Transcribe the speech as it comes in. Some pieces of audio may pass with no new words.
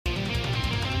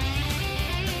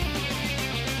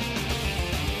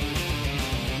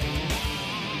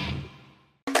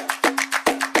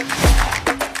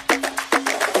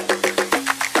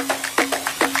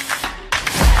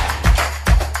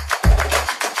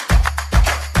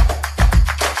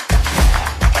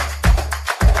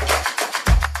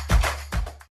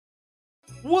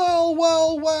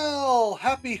Well,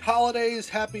 happy holidays,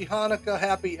 happy Hanukkah,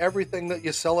 happy everything that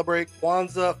you celebrate,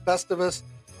 Kwanzaa, Festivus,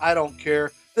 I don't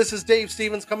care. This is Dave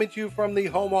Stevens coming to you from the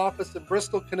home office in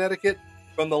Bristol, Connecticut,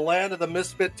 from the land of the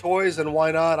misfit toys, and why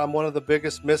not? I'm one of the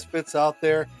biggest misfits out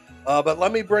there. But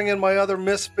let me bring in my other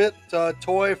misfit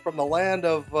toy from the land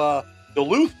of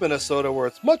Duluth, Minnesota, where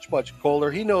it's much, much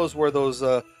colder. He knows where those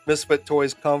misfit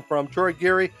toys come from. Troy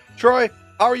Geary. Troy,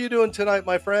 how are you doing tonight,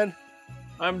 my friend?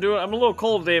 I'm a little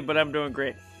cold today, but I'm doing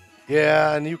great.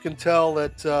 Yeah, and you can tell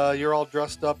that you're all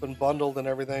dressed up and bundled and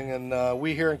everything. And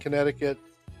we here in Connecticut,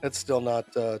 it's still not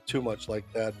too much like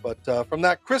that. But from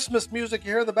that Christmas music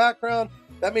you hear in the background,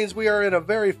 that means we are in a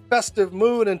very festive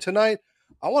mood. And tonight,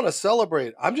 I want to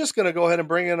celebrate. I'm just going to go ahead and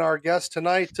bring in our guest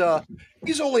tonight.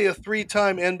 He's only a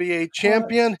three-time NBA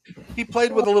champion. He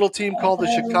played with a little team called the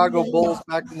Chicago Bulls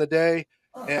back in the day.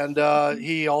 And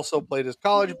he also played his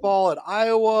college ball at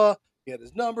Iowa. He had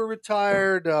his number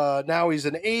retired. Now he's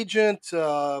an agent.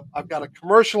 I've got a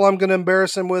commercial I'm going to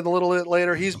embarrass him with a little bit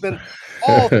later. He's been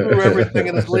all through everything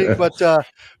in his league. But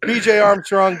BJ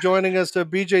Armstrong joining us.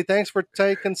 BJ, thanks for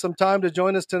taking some time to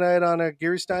join us tonight on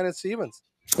Geary Stein and Stevens.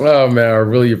 Oh, man, I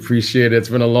really appreciate it. It's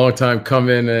been a long time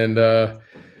coming, and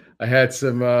I had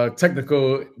some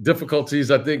technical difficulties,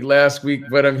 I think, last week,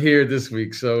 but I'm here this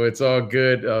week, so it's all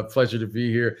good. Pleasure to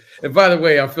be here. And by the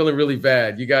way, I'm feeling really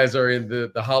bad. You guys are in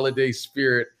the holiday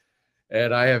spirit,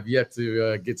 and I have yet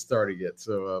to get started yet.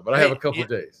 So, but I have a couple of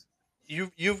days.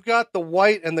 You've got the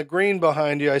white and the green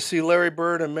behind you. I see Larry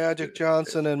Bird and Magic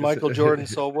Johnson and Michael Jordan.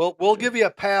 So we'll give you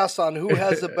a pass on who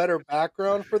has a better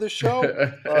background for the show,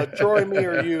 Troy, me,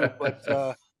 or you.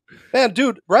 But man,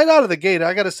 dude, right out of the gate,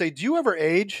 I got to say, do you ever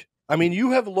age? I mean,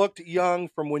 you have looked young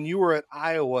from when you were at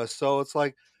Iowa. So it's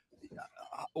like,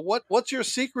 what's your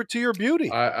secret to your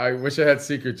beauty? I wish I had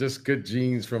secret, just good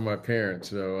genes from my parents.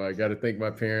 So I got to thank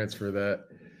my parents for that.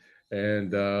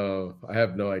 And I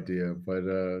have no idea, but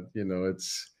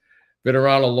it's been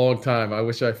around a long time. I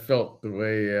wish I felt the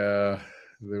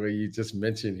way you just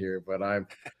mentioned here, but I'm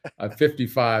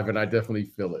 55 and I definitely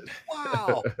feel it.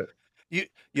 Wow.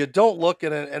 You don't look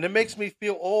at it, and it makes me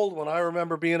feel old when I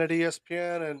remember being at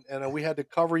ESPN and we had to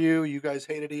cover you. You guys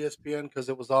hated ESPN because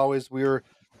it was we were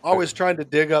always trying to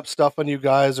dig up stuff on you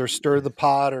guys or stir the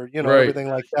pot or Right. everything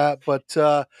like that. But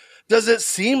does it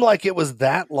seem like it was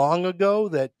that long ago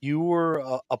that you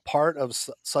were a part of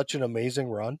such an amazing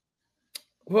run?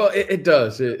 Well, it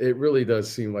does. It really does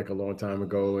seem like a long time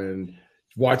ago. And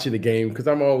watching the game, because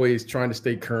I'm always trying to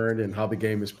stay current in how the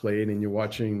game is played, and you're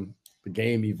watching the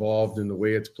game evolved in the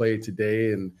way it's played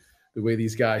today and the way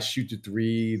these guys shoot the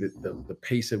three, the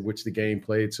pace at which the game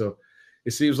played. So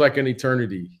it seems like an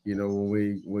eternity, when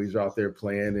we was out there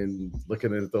playing and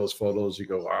looking at those photos, you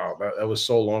go, wow, that was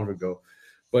so long ago.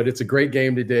 But it's a great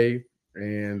game today,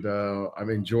 and I'm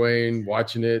enjoying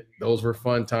watching it. Those were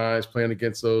fun times playing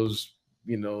against those,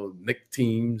 Knicks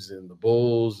teams and the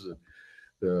Bulls, and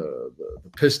the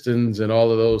Pistons and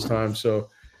all of those times. So,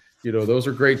 those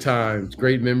are great times,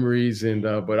 great memories. And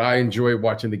but I enjoy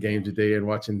watching the game today and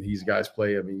watching these guys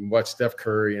play. I mean, watch Steph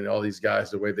Curry and all these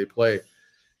guys, the way they play.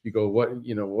 You go,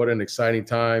 what an exciting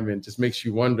time, and just makes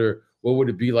you wonder what would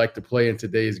it be like to play in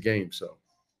today's game. So.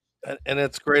 And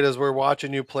it's great as we're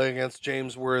watching you play against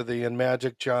James Worthy and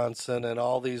Magic Johnson and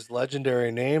all these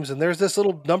legendary names. And there's this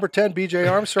little number 10, BJ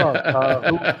Armstrong,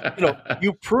 who,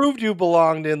 you proved you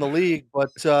belonged in the league, but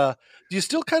do you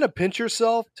still kind of pinch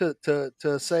yourself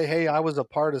to say, hey, I was a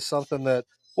part of something that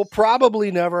will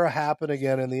probably never happen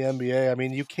again in the NBA? I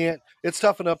mean, it's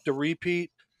tough enough to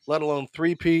repeat, let alone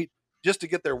three-peat, just to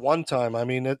get there one time. I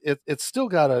mean, it's still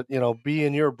got to, be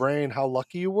in your brain how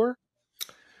lucky you were.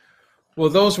 Well,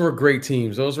 those were great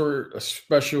teams. Those were a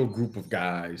special group of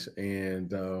guys, and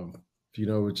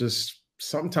just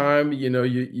sometime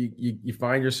you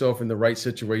find yourself in the right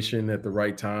situation at the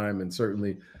right time, and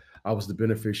certainly, I was the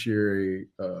beneficiary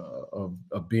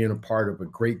of being a part of a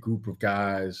great group of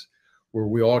guys where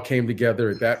we all came together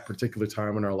at that particular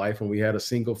time in our life, and we had a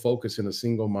single focus and a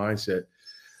single mindset,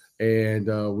 and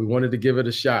we wanted to give it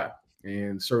a shot.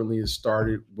 And certainly, it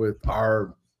started with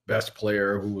our best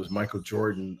player, who was Michael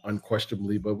Jordan,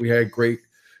 unquestionably, but we had great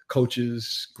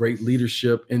coaches, great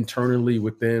leadership internally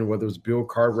within, whether it was Bill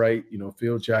Cartwright,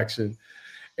 Phil Jackson,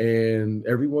 and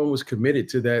everyone was committed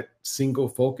to that single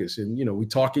focus. And, you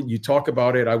talk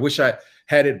about it. I wish I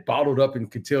had it bottled up and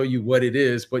could tell you what it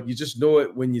is, but you just know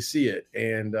it when you see it.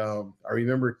 And I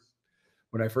remember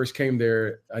when I first came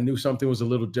there, I knew something was a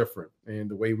little different, and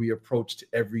the way we approached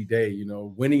every day,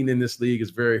 winning in this league is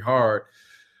very hard,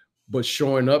 but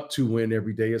showing up to win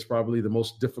every day is probably the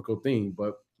most difficult thing.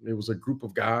 But it was a group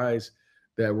of guys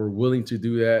that were willing to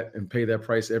do that and pay that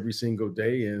price every single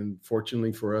day. And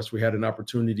fortunately for us, we had an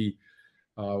opportunity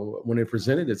when it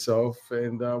presented itself,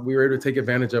 and we were able to take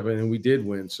advantage of it, and we did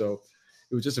win. So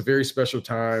it was just a very special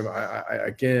time.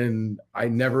 I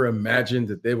never imagined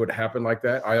that they would happen like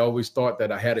that. I always thought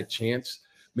that I had a chance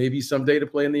maybe someday to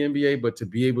play in the NBA, but to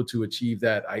be able to achieve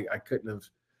that, I couldn't have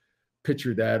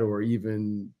pictured that or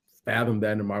even fathomed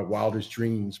that in my wildest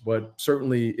dreams. But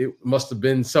certainly it must have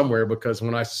been somewhere, because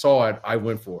when I saw it, I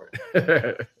went for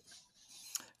it.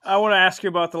 I want to ask you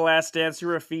about The Last Dance. You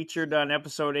were featured on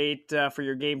episode 8 for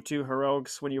your Game 2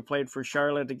 heroics when you played for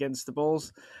Charlotte against the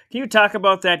Bulls. Can you talk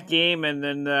about that game and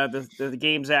then the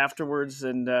games afterwards,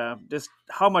 and just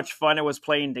how much fun it was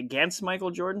playing against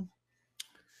Michael Jordan?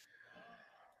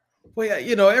 Well,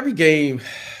 yeah, every game,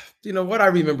 what I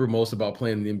remember most about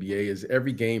playing in the NBA is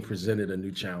every game presented a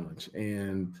new challenge.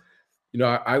 And,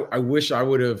 I wish I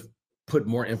would have put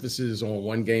more emphasis on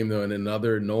one game than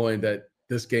another, knowing that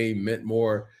this game meant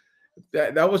more.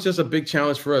 That was just a big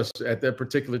challenge for us at that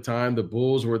particular time. The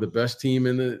Bulls were the best team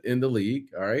in the league.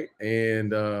 All right.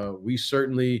 And we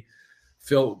certainly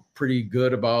felt pretty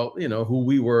good about, who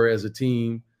we were as a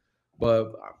team.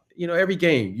 But, every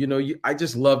game, I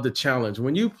just love the challenge.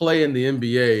 When you play in the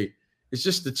NBA, it's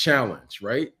just the challenge,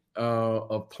 right?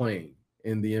 Of playing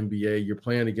in the NBA. You're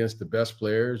playing against the best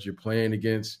players. You're playing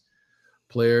against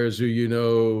players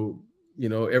who,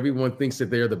 everyone thinks that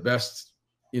they're the best,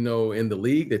 in the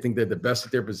league. They think they're the best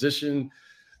at their position.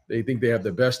 They think they have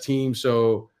the best team.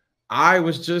 So I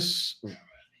was just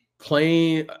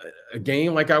playing a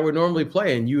game like I would normally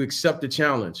play, and you accept the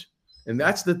challenge. And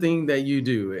that's the thing that you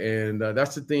do. And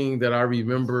that's the thing that I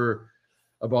remember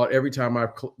about every time I,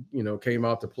 came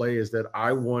out to play, is that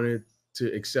I wanted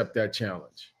to accept that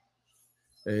challenge.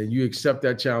 And you accept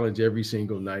that challenge every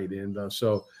single night. And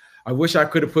so I wish I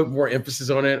could have put more emphasis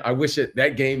on it. I wish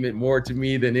that game meant more to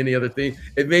me than any other thing.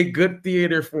 It made good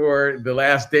theater for The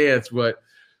Last Dance, but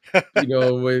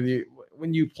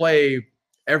when you play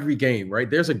every game, right?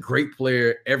 There's a great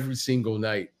player every single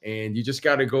night, and you just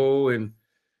got to go and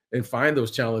find those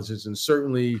challenges. And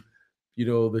certainly,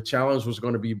 the challenge was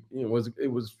going to be,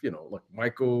 like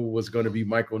Michael was going to be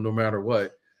Michael no matter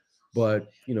what. But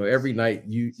every night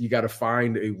you got to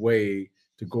find a way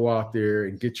to go out there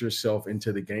and get yourself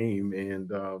into the game. And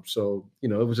so, it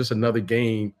was just another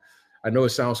game. I know it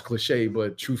sounds cliche,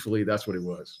 but truthfully, that's what it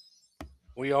was.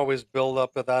 We always build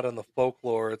up to that in the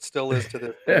folklore. It still is to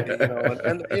this day,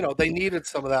 and they needed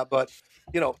some of that, but,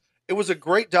 it was a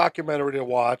great documentary to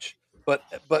watch. But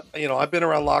I've been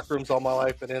around locker rooms all my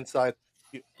life and inside.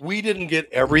 We didn't get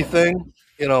everything,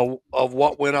 of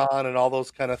what went on and all those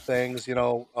kind of things,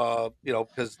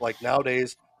 because like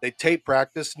nowadays they tape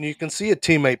practice and you can see a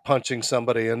teammate punching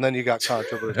somebody and then you got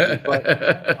controversy.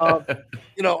 But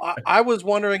I was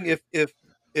wondering if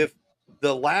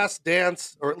The Last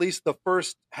Dance, or at least the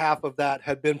first half of that,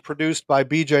 had been produced by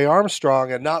BJ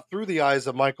Armstrong and not through the eyes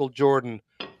of Michael Jordan,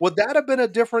 would that have been a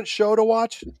different show to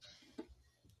watch?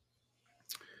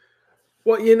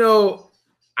 Well,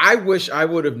 I wish I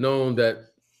would have known that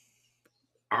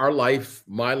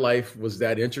my life was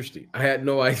that interesting. I had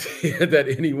no idea that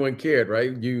anyone cared,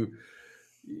 right? You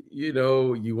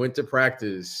went to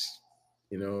practice,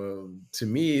 to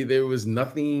me, there was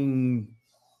nothing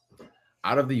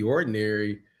out of the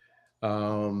ordinary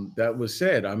that was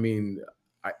said. I mean,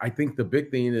 I think the big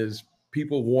thing is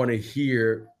people want to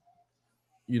hear,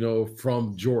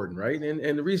 from Jordan, right?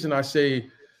 And the reason I say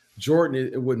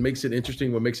Jordan, what makes it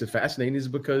interesting, what makes it fascinating, is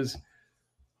because,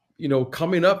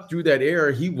 coming up through that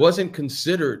era, he wasn't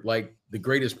considered like the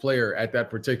greatest player at that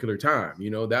particular time.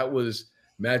 That was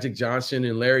Magic Johnson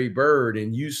and Larry Bird.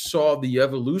 And you saw the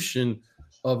evolution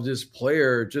of this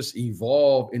player just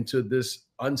evolve into this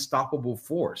unstoppable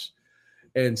force.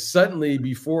 And suddenly,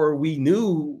 before we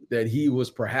knew that he was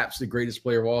perhaps the greatest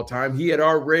player of all time, he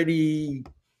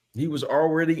was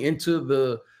already into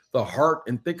the heart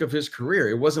and thick of his career.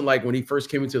 It wasn't like when he first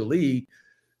came into the league,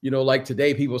 like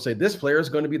today, people say this player is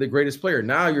going to be the greatest player.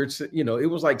 Now it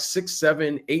was like 6,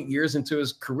 7, 8 years into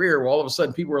his career where all of a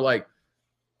sudden people were like,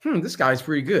 this guy's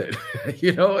pretty good,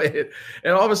 and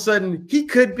all of a sudden he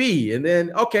could be. And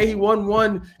then, okay, he won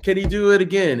one. Can he do it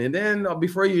again? And then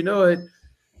before you know it,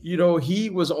 he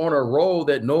was on a roll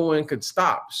that no one could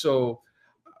stop. So,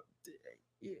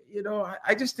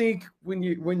 I just think when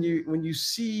you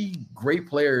see great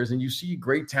players and you see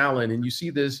great talent and you see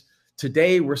this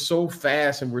today, we're so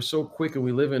fast and we're so quick, and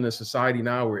we live in a society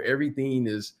now where everything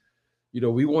is,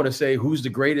 we want to say who's the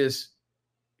greatest,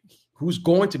 who's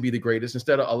going to be the greatest,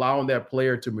 instead of allowing that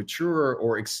player to mature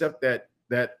or accept that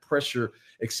that pressure,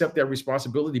 accept that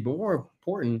responsibility, but more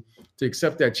important, to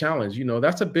accept that challenge.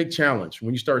 That's a big challenge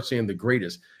when you start saying the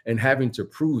greatest and having to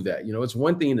prove that. It's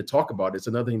one thing to talk about it, it's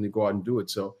another thing to go out and do it.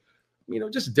 So,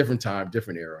 just a different time,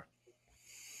 different era.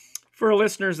 For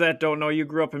listeners that don't know, you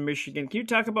grew up in Michigan. Can you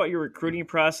talk about your recruiting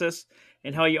process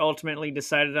and how you ultimately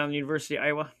decided on the University of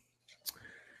Iowa?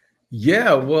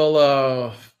 Yeah,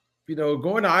 well,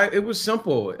 going to Iowa, it was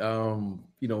simple.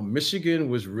 Michigan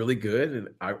was really good, and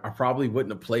I probably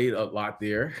wouldn't have played a lot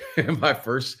there in my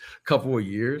first couple of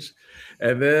years.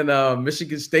 And then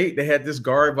Michigan State, they had this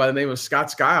guard by the name of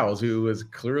Scott Skiles, who was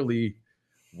clearly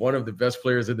one of the best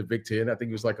players in the Big Ten. I think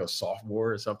he was like a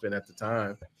sophomore or something at the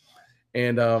time.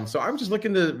 And so I'm just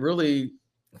looking to really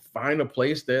find a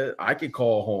place that I could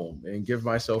call home and give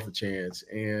myself a chance.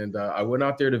 And I went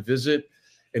out there to visit,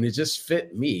 and it just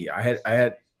fit me.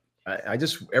 I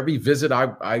just, every visit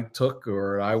I took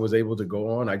or I was able to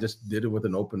go on, I just did it with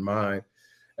an open mind.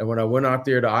 And when I went out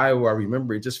there to Iowa, I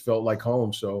remember it just felt like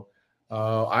home. So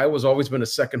Iowa's always been a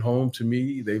second home to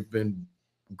me. They've been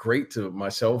great to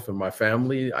myself and my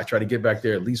family. I try to get back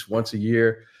there at least once a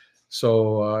year.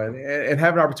 So, and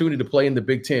have an opportunity to play in the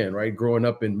Big Ten, right? Growing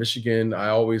up in Michigan, I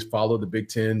always followed the Big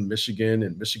Ten, Michigan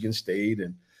and Michigan State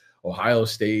and Ohio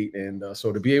State. And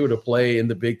so to be able to play in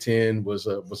the Big Ten was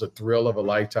a thrill of a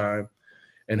lifetime,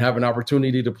 and have an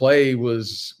opportunity to play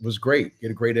was great,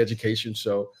 get a great education.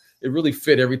 So it really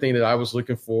fit everything that I was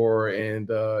looking for. And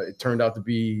it turned out to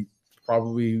be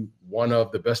probably one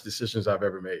of the best decisions I've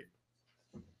ever made.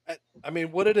 I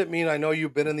mean, what did it mean? I know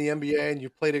you've been in the NBA and you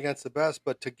played against the best,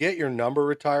 but to get your number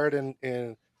retired and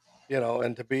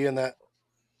to be in that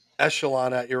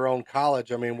echelon at your own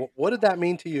college, I mean, what did that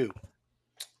mean to you?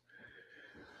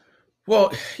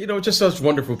 Well, just such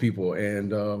wonderful people.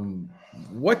 And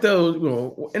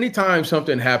anytime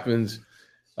something happens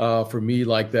for me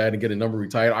like that and get a number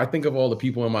retired, I think of all the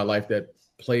people in my life that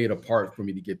played a part for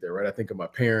me to get there, right? I think of my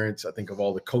parents. I think of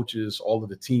all the coaches, all of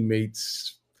the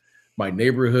teammates, my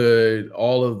neighborhood,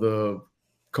 all of the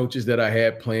coaches that I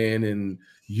had playing in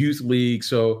youth league.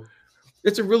 So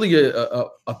it's really a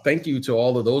thank you to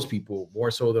all of those people, more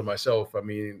so than myself. I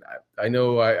mean, I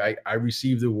know I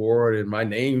received the award and my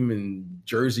name and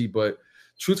jersey, but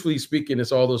truthfully speaking,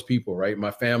 it's all those people, right?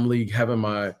 My family, having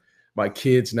my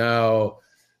kids now,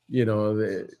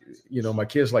 my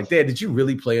kids like, Dad, did you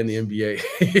really play in the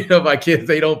NBA? My kids,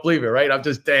 they don't believe it, right? I'm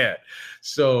just Dad.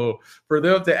 So for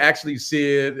them to actually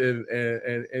see it,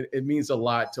 and it means a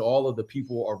lot to all of the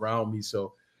people around me.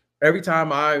 So every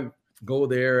time I go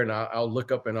there and I'll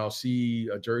look up and I'll see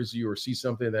a jersey or see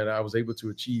something that I was able to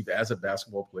achieve as a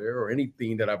basketball player or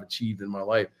anything that I've achieved in my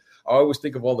life, I always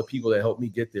think of all the people that helped me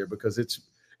get there, because it's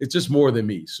just more than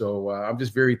me. So I'm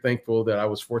just very thankful that I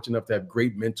was fortunate enough to have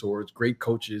great mentors, great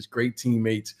coaches, great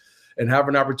teammates, and have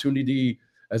an opportunity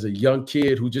as a young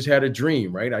kid who just had a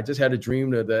dream, right? I just had a dream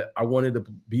that I wanted to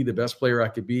be the best player I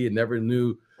could be, and never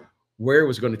knew where it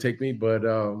was going to take me. But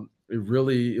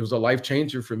it was a life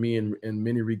changer for me in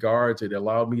many regards. It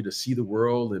allowed me to see the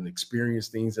world and experience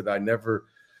things that I never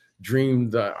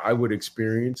dreamed I would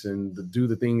experience, and to do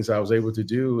the things I was able to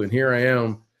do. And here I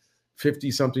am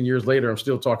 50 something years later, I'm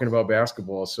still talking about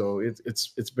basketball. So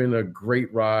it's been a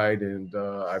great ride. And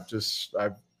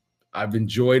I've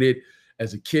enjoyed it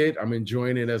as a kid. I'm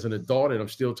enjoying it as an adult, and I'm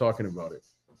still talking about it.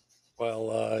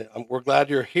 Well, we're glad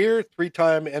you're here.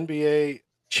 3-time NBA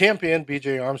champion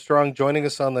BJ Armstrong joining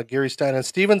us on the Gary Stein and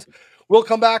Stevens. We'll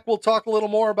come back. We'll talk a little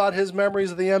more about his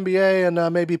memories of the NBA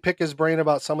and maybe pick his brain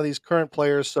about some of these current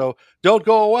players. So don't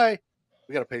go away.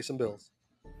 We got to pay some bills.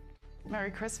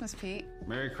 Merry Christmas, Pete.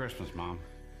 Merry Christmas, Mom.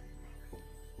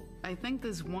 I think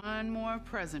there's one more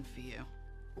present for you.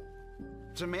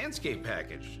 It's a Manscaped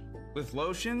package with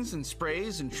lotions and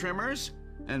sprays and trimmers.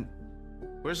 And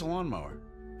where's the lawnmower?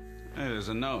 Hey, there's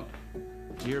a note.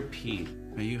 Dear Pete,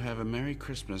 may you have a Merry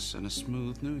Christmas and a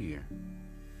smooth New Year.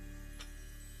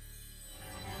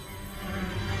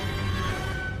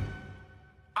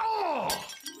 Oh!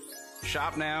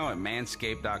 Shop now at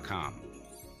manscaped.com.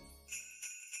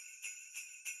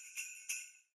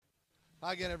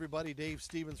 Hi again, everybody. Dave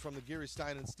Stevens from the Gary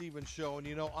Stein and Stevens Show. And,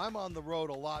 I'm on the road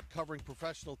a lot covering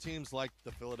professional teams like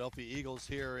the Philadelphia Eagles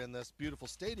here in this beautiful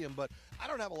stadium, but I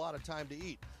don't have a lot of time to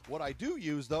eat. What I do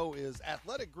use, though, is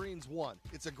Athletic Greens 1.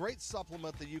 It's a great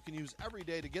supplement that you can use every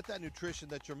day to get that nutrition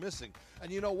that you're missing.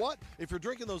 And you know what? If you're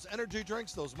drinking those energy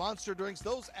drinks, those monster drinks,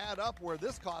 those add up, where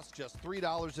this costs just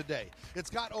 $3 a day.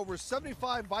 It's got over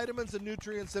 75 vitamins and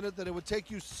nutrients in it that it would take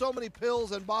you so many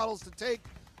pills and bottles to take.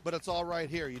 But it's all right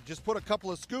here. You just put a couple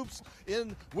of scoops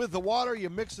in with the water. You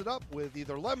mix it up with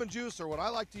either lemon juice or what I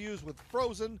like to use with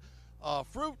frozen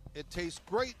fruit. It tastes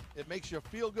great. It makes you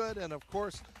feel good. And, of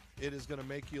course, it is going to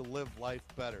make you live life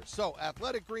better. So,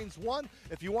 Athletic Greens 1.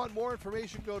 If you want more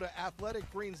information, go to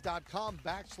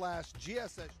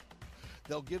athleticgreens.com/GSS.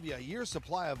 They'll give you a year's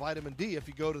supply of vitamin D if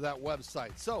you go to that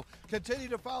website. So continue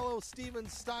to follow Steven,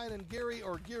 Stein, and Gary,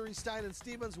 or Gary, Stein, and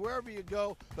Stevens wherever you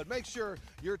go. But make sure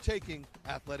you're taking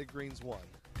Athletic Greens 1.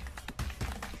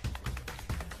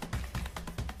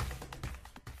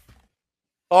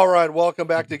 All right, welcome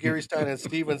back to Gary, Stein, and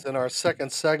Stevens in our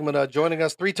second segment. Joining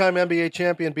us, three-time NBA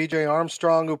champion BJ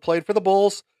Armstrong, who played for the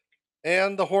Bulls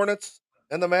and the Hornets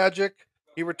and the Magic.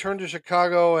 He returned to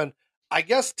Chicago, and I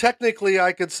guess technically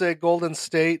I could say Golden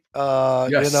State,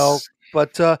 Yes.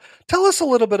 but tell us a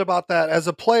little bit about that as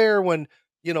a player when,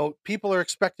 people are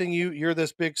expecting you're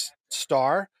this big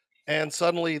star, and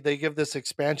suddenly they give this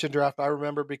expansion draft. I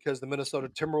remember because the Minnesota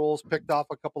Timberwolves picked off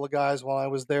a couple of guys while I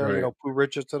was there, Right. Pooh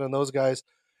Richardson and those guys,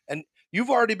 and you've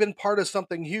already been part of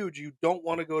something huge. You don't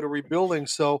want to go to rebuilding.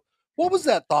 So what was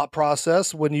that thought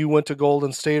process when you went to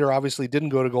Golden State, or obviously didn't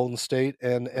go to Golden State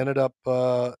and ended up,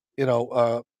 I'm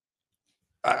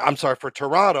sorry, for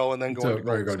Toronto and then going to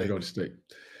Golden State?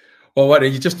 Well, what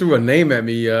you just threw a name at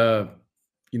me,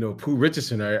 Pooh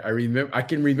Richardson. I remember. I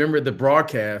can remember the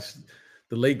broadcast.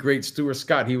 The late great Stuart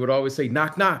Scott. He would always say,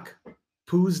 "Knock, knock.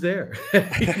 Pooh's there."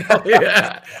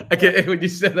 Yeah, I can. When you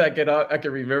said that, I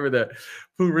can remember that.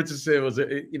 Pooh Richardson was,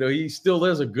 he still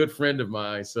is a good friend of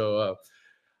mine. So,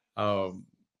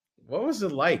 what was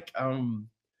it like?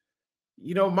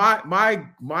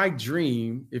 My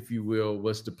dream, if you will,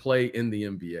 was to play in the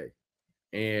NBA,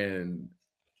 and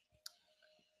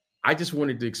I just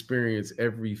wanted to experience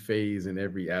every phase and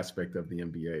every aspect of the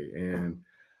NBA. And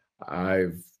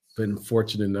I've been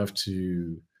fortunate enough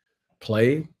to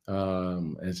play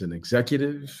as an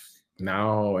executive,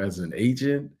 now as an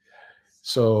agent.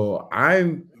 So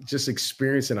I'm just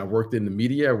experiencing. I worked in the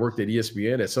media. I worked at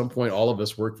ESPN. At some point, all of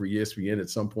us worked for ESPN at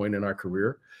some point in our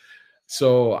career.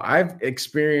 So I've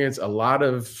experienced a lot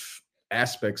of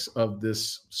aspects of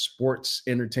this sports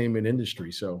entertainment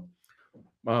industry. So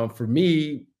for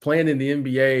me, playing in the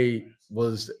NBA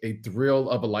was a thrill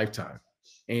of a lifetime.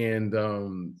 And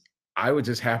I was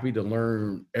just happy to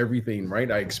learn everything,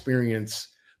 right? I experienced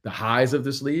the highs of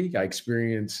this league. I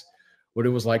experienced what it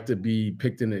was like to be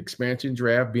picked in the expansion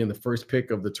draft, being the first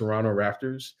pick of the Toronto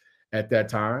Raptors at that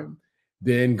time,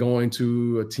 then going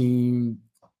to a team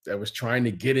that was trying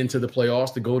to get into the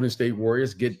playoffs, the Golden State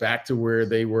Warriors, get back to where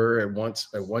they were at one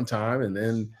time. And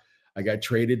then I got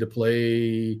traded to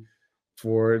play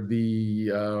for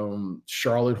the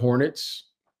Charlotte Hornets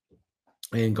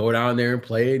and go down there and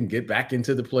play and get back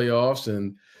into the playoffs.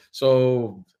 And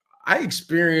so I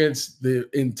experienced the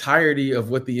entirety of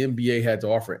what the NBA had to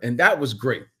offer. And that was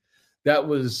great. I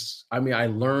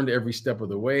learned every step of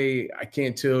the way. I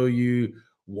can't tell you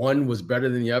one was better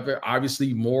than the other.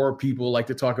 Obviously, more people like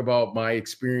to talk about my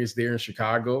experience there in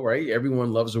Chicago, right?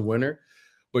 Everyone loves a winner.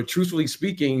 But truthfully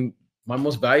speaking, my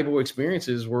most valuable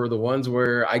experiences were the ones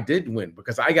where I did win,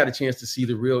 because I got a chance to see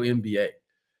the real NBA.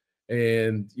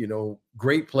 And,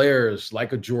 great players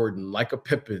like a Jordan, like a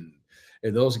Pippen,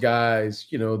 and those guys,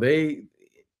 they're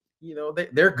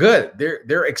good.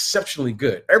 They're exceptionally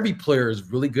good. Every player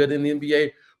is really good in the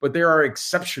NBA, but there are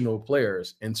exceptional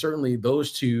players. And certainly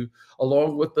those two,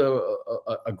 along with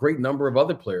a great number of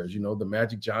other players, the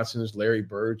Magic Johnsons, Larry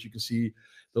Birds, you can see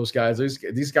those guys.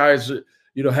 These guys,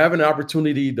 have an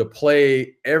opportunity to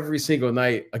play every single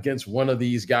night against one of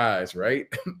these guys, right?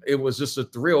 It was just a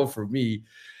thrill for me.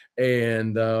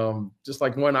 And just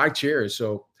like one I cherish.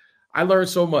 So I learned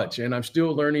so much, and I'm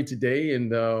still learning today.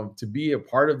 And to be a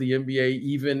part of the NBA,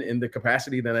 even in the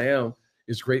capacity that I am,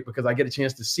 is great because I get a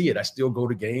chance to see it. I still go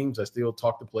to games. I still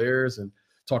talk to players and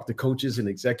talk to coaches and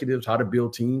executives, how to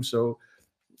build teams. So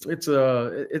it's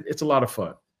a lot of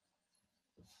fun.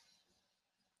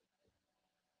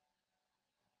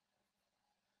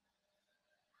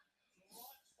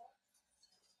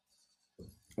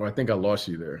 Well, I think I lost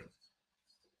you there.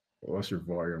 I lost your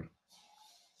volume.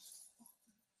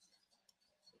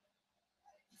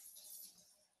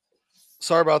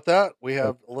 Sorry about that. We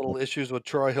have a little issues with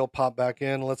Troy. He'll pop back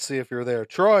in. Let's see if you're there.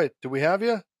 Troy, do we have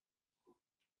you?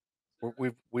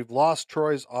 We've lost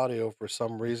Troy's audio for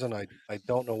some reason. I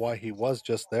don't know why he was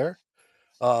just there.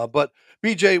 But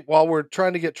BJ, while we're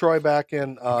trying to get Troy back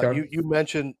in, Okay. you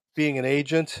mentioned being an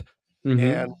agent, Mm-hmm.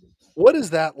 and what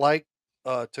is that like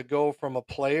to go from a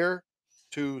player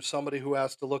to somebody who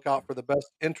has to look out for the best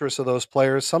interests of those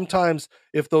players? Sometimes,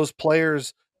 if those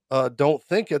players don't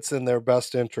think it's in their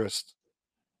best interest.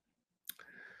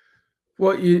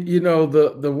 Well,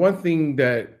 the one thing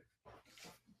that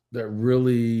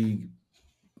really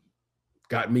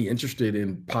got me interested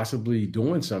in possibly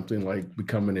doing something like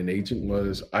becoming an agent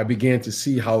was I began to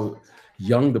see how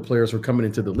young the players were coming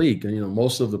into the league. And,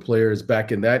 most of the players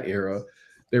back in that era,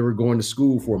 they were going to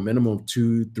school for a minimum of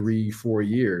 2, 3, 4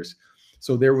 years.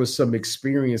 So there was some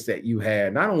experience that you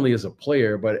had, not only as a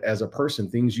player, but as a person,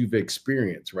 things you've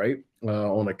experienced, right,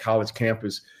 on a college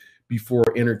campus before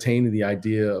entertaining the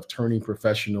idea of turning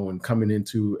professional and coming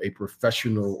into a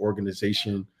professional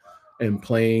organization and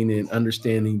playing and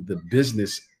understanding the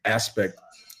business aspect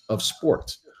of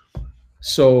sports.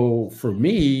 So for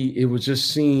me, it was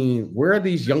just seeing where are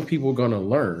these young people going to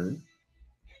learn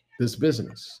this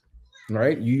business,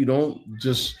 right? You don't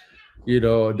just,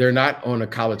 they're not on a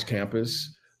college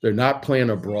campus. They're not playing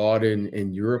abroad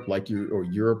in Europe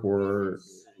Europe or,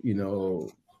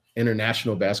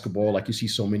 international basketball like you see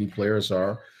so many players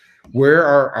are. Where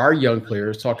are our young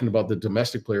players, talking about the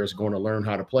domestic players, going to learn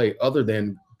how to play other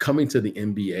than coming to the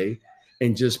NBA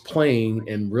and just playing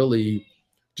and really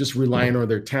just relying on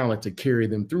their talent to carry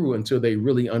them through until they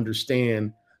really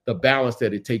understand the balance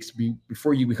that it takes to be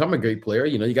before you become a great player.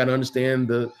 You got to understand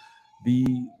the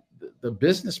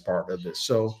business part of this.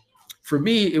 So for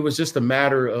me, it was just a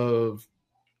matter of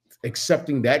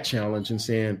accepting that challenge and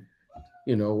saying,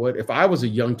 you know what, if I was a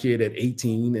young kid at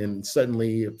 18 and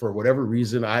suddenly for whatever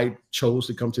reason I chose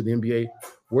to come to the NBA,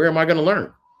 where am I going to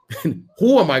learn?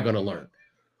 Who am I going to learn?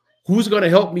 Who's going to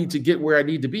help me to get where I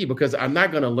need to be? Because I'm not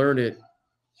going to learn it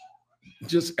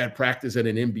just at practice, at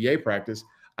an NBA practice.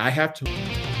 I have to